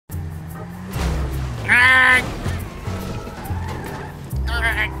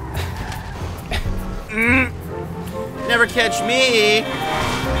Never catch me.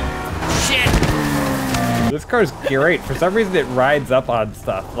 Shit. This car's great. For some reason, it rides up on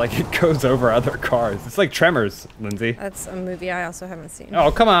stuff. Like, it goes over other cars. It's like Tremors, Lindsay. That's a movie I also haven't seen.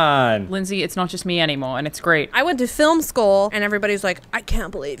 Oh, come on. Lindsay, it's not just me anymore, and it's great. I went to film school, and everybody's like, I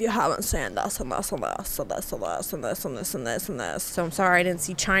can't believe you haven't seen this and this and this and this and this and this and this and this and this. So I'm sorry I didn't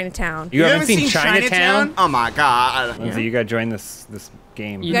see Chinatown. You haven't seen Chinatown? Oh my God. Lindsay, you gotta join this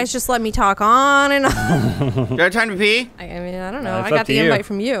game. You guys just let me talk on and on. Do I have time to pee? I mean, I don't know. It's I got up to the you. invite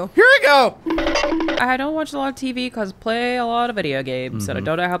from you. Here we go. I don't watch a lot of TV because I play a lot of video games, and I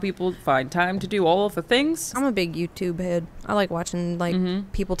don't know how people find time to do all of the things. I'm a big YouTube head. I like watching like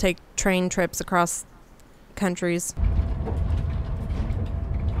people take train trips across countries.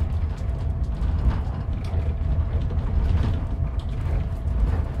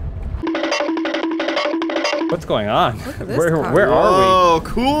 What's going on? Look at this Where car. are Oh,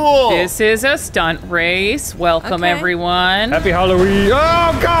 cool. This is a stunt race. Welcome, Okay. everyone. we? Happy Halloween.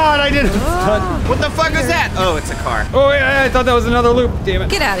 Oh, God, I did a stunt. What the fuck is that? Oh, it's a car. Oh, yeah, I thought that was another loop. Damn it.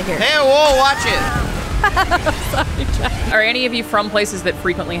 Get out of here. Hey, whoa, watch it. Are any of you from places that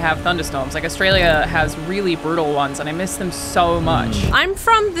frequently have thunderstorms? Like Australia has really brutal ones, and I miss them so much. I'm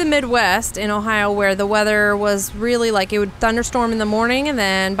from the Midwest in Ohio where the weather was really like it would thunderstorm in the morning and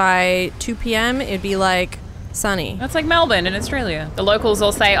then by 2 p.m. it'd be like sunny. That's like Melbourne in Australia. The locals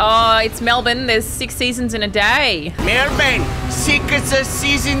all say, oh, it's Melbourne, there's 6 seasons in a day. Melbourne. 6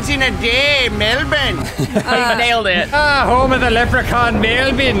 seasons in a day, Melbourne. You nailed it. Ah, home of the leprechaun,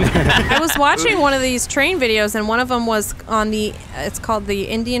 Melbourne. I was watching one of these train videos and one of them was on the, it's called the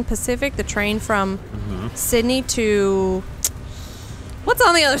Indian Pacific, the train from Sydney to, what's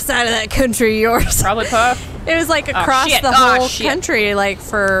on the other side of that country, yours? Probably Perth. It was like across shit. the Oh, whole shit. country like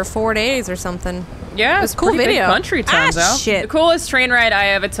for 4 days or something. Yeah, was it's a cool pretty video. Big country, turns out. Shit. The coolest train ride I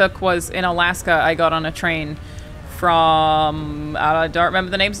ever took was in Alaska. I got on a train from, I don't remember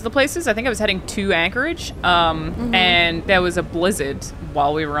the names of the places. I think I was heading to Anchorage. And there was a blizzard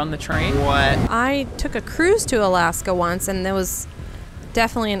while we were on the train. What? I took a cruise to Alaska once and there was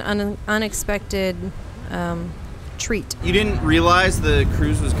definitely an unexpected treat. You didn't realize the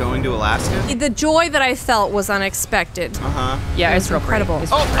cruise was going to Alaska? The joy that I felt was unexpected. Yeah, it's real incredible. great.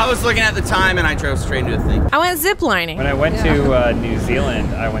 It's Oh, I was looking at the time and I drove straight into a thing. I went ziplining. When I went to New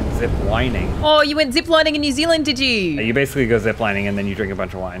Zealand, I went zip lining. Oh, you went ziplining in New Zealand, did you? You basically go zip lining and then you drink a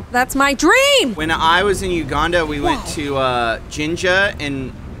bunch of wine. That's my dream. When I was in Uganda, we went to Jinja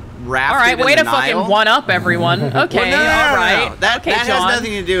and rafted All right, in way the to fucking Nile. one up everyone. Okay, Well, no, all right. no. That okay, has John.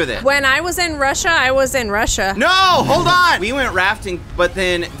 nothing to do with it. When I was in Russia, I was in Russia. No, hold on. We went rafting, but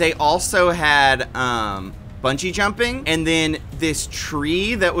then they also had bungee jumping, and then this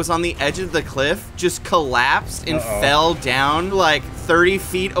tree that was on the edge of the cliff just collapsed and fell down like 30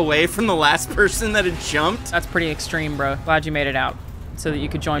 feet away from the last person that had jumped. That's pretty extreme, bro. Glad you made it out so that you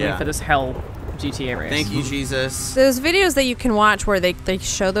could join me Yeah. for this hell GTA race. Thank you, Jesus. Those videos that you can watch where they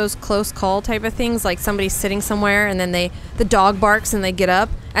show those close call type of things, like somebody's sitting somewhere and then the dog barks and they get up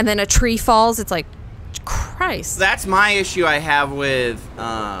and then a tree falls. It's like, Christ. That's my issue I have with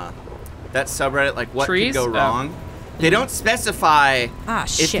that subreddit, like what Trees? could go wrong. They don't specify if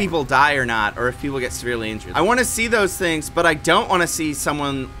shit. people die or not, or if people get severely injured. I want to see those things, but I don't want to see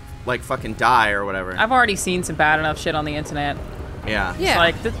someone like fucking die or whatever. I've already seen some bad enough shit on the internet. Yeah. Yeah.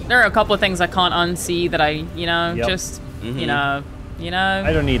 Like, there are a couple of things I can't unsee that I, Yep. just, you know.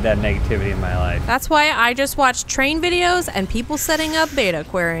 I don't need that negativity in my life. That's why I just watch train videos and people setting up beta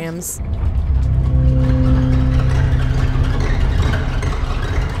aquariums.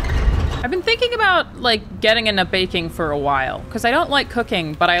 I've been thinking about, like, getting into baking for a while. Because I don't like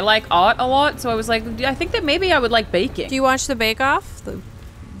cooking, but I like art a lot. So I was like, I think that maybe I would like baking. Do you watch the Bake Off? The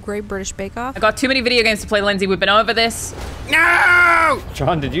Great British Bake Off? I got too many video games to play, Lindsay. We've been over this. No!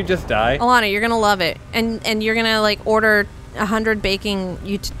 John, did you just die? Alana, you're gonna love it. And you're gonna, like, order 100 baking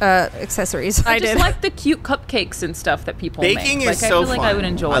accessories. I just like the cute cupcakes and stuff that people Baking make. is I so feel like fun. I would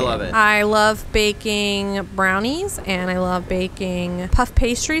enjoy I love it. I love baking brownies and I love baking puff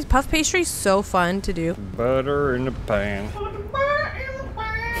pastries. Puff pastries so fun to do. Butter in the pan.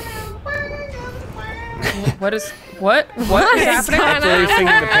 What is happening? That's where you're singing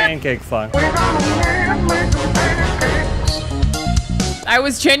the pancake song. I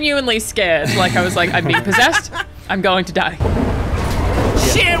was genuinely scared. Like, I was like, I'm being possessed. I'm going to die.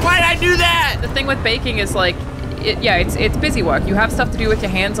 Shit, why'd I do that? The thing with baking is, like, yeah, it's busy work. You have stuff to do with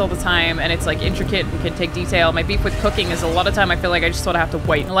your hands all the time, and it's like intricate and can take detail. My beef with cooking is a lot of time I feel like I just sort of have to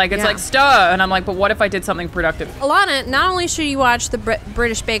wait. Like it's like stir, and I'm like, but what if I did something productive? Alana, not only should you watch the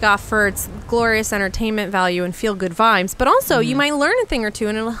British Bake Off for its glorious entertainment value and feel good vibes, but also you might learn a thing or two,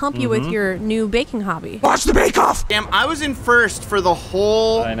 and it'll help you with your new baking hobby. Watch the Bake Off. Damn, I was in first for the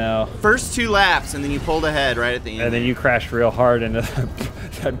whole first 2 laps, and then you pulled ahead right at the end. And then you crashed real hard into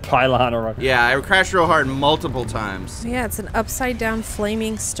that pylon or whatever. Yeah, I crashed real hard multiple times. Yeah, it's an upside down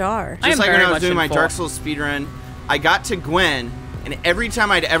flaming star. Just like when I was doing my Dark Souls speedrun, I got to Gwen, and every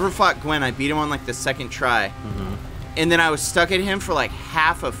time I'd ever fought Gwen, I beat him on like the 2nd try. And then I was stuck at him for like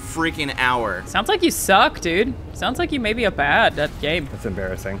half a freaking hour. Sounds like you suck, dude. Sounds like you maybe are bad at game. That's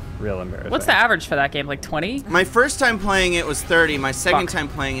embarrassing. Real embarrassing. What's the average for that game? Like 20? My first time playing it was 30. My second time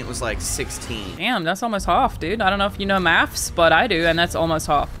playing it was like 16. Damn, that's almost half, dude. I don't know if you know maths, but I do, and that's almost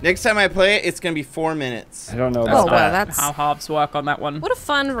half. Next time I play it, it's gonna be 4 minutes. I don't know about that's how halves work on that one. What a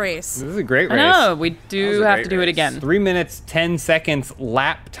fun race. This is a great race. I know, we do have to do it again. 3 minutes, 10 seconds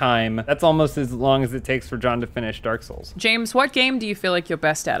lap time. That's almost as long as it takes for John to finish Dark Souls. James, what game do you feel like you're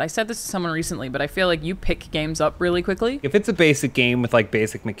best at? I said this to someone recently, but I feel like you pick games up really quickly. If it's a basic game with like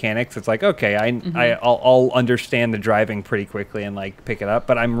basic mechanics, it's like, okay, I'll understand the driving pretty quickly and like pick it up,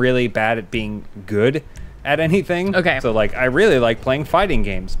 but I'm really bad at being good at anything. Okay. So like, I really like playing fighting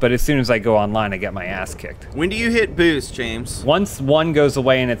games, but as soon as I go online, I get my ass kicked. When do you hit boost, James? Once one goes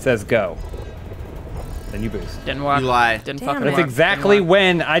away and it says go, then you boost. Didn't work. You lie. Didn't Damn fucking it. That's work. exactly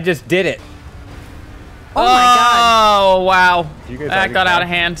when I just did it. Oh my god. Oh, wow. You guys That having got fun? out of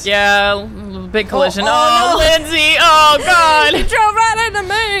hand. Yeah, big collision. oh, no. Lindsay. Oh, God. You drove right into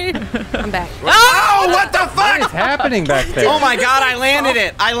me. I'm back. Oh, what the What fuck? is happening back there? Oh my god, I landed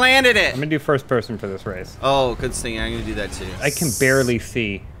it. I landed it. I'm gonna do first person for this race. Oh, good thing. I'm gonna do that too. I can barely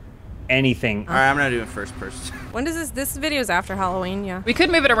see anything. All right, I'm not doing first person. When does this video's after Halloween, yeah. We could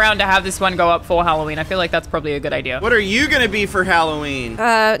move it around to have this one go up for Halloween. I feel like that's probably a good idea. What are you gonna be for Halloween?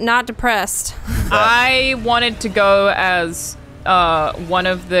 Not depressed. I wanted to go as one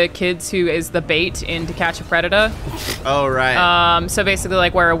of the kids who is the bait in To Catch a Predator. Oh, right. So basically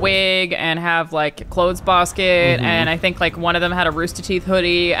like wear a wig and have like a clothes basket, and I think like one of them had a Rooster Teeth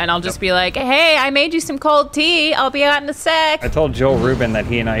hoodie, and I'll just be like, hey, I made you some cold tea. I'll be out in a sec. I told Joel Rubin that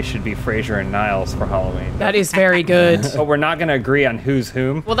he and I should be Fraser and Niles for Halloween. That is very good. But we're not gonna agree on who's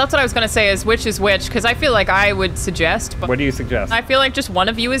whom. Well, that's what I was gonna say is which is which, because I feel like I would suggest, but What do you suggest? I feel like just one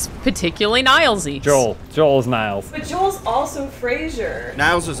of you is particularly Nilesy. Joel's Niles. But Joel's also Frasier.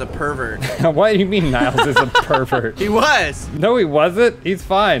 Niles was a pervert. What do you mean Niles is a pervert? He was. No, he wasn't. He's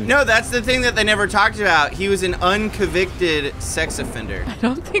fine. No, that's the thing that they never talked about. He was an unconvicted sex offender. I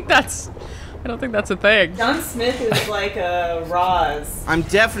don't think that's a thing. John Smith is like a Roz. I'm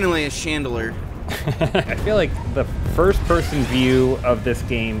definitely a chandelier. I feel like the first person view of this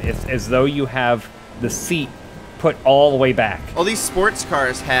game is as though you have the seat put all the way back. All these sports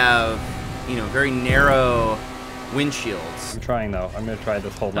cars have, you know, very narrow windshields. I'm trying though. I'm gonna try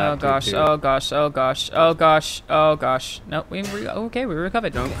this whole Oh lap. gosh, too. oh gosh, oh gosh, oh gosh, oh gosh. No, we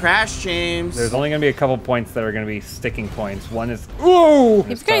recovered. Don't crash, James. There's only gonna be a couple points that are gonna be sticking points. One is ooh.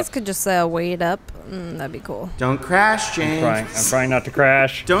 If you guys could just wait up, that'd be cool. Don't crash, James. I'm trying not to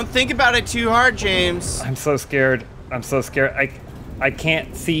crash. Don't think about it too hard, James. I'm so scared. I'm so scared. I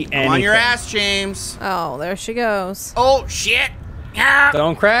can't see anything. I'm on your ass, James. Oh, there she goes. Oh, shit. Ah.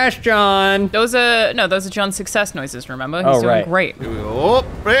 Don't crash, John. Those are John's success noises, remember? He's Oh, doing right. great. Oh,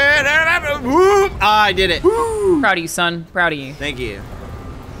 I did it. Proud of you, son. Proud of you. Thank you,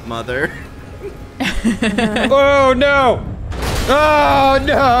 mother. Oh no! Oh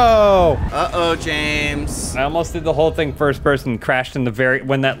no! Uh-oh, James. I almost did the whole thing first person, crashed in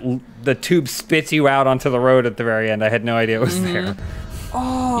when the tube spits you out onto the road at the very end. I had no idea it was there.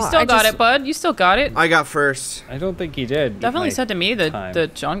 Oh, You still got it, bud. You still got it. I got first. I don't think he did. Definitely with my said to me that, time.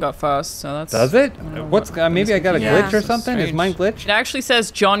 that John got first, so that's... Does it? What's maybe I got a Yeah. glitch or something? Is Strange. mine glitched? It actually says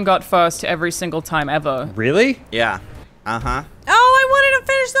John got first every single time ever. Really? Yeah. Uh-huh. Oh, I wanted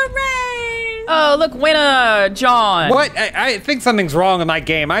to finish the race. Oh, look, winner, John. What? I think something's wrong with my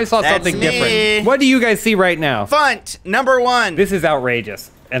game. I saw That's something me. different. What do you guys see right now? Funt, #1. This is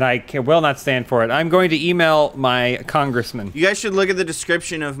outrageous, and I will not stand for it. I'm going to email my congressman. You guys should look at the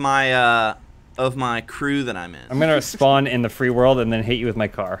description of my crew that I'm in. I'm gonna spawn in the free world and then hit you with my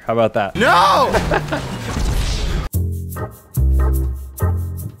car. How about that? No!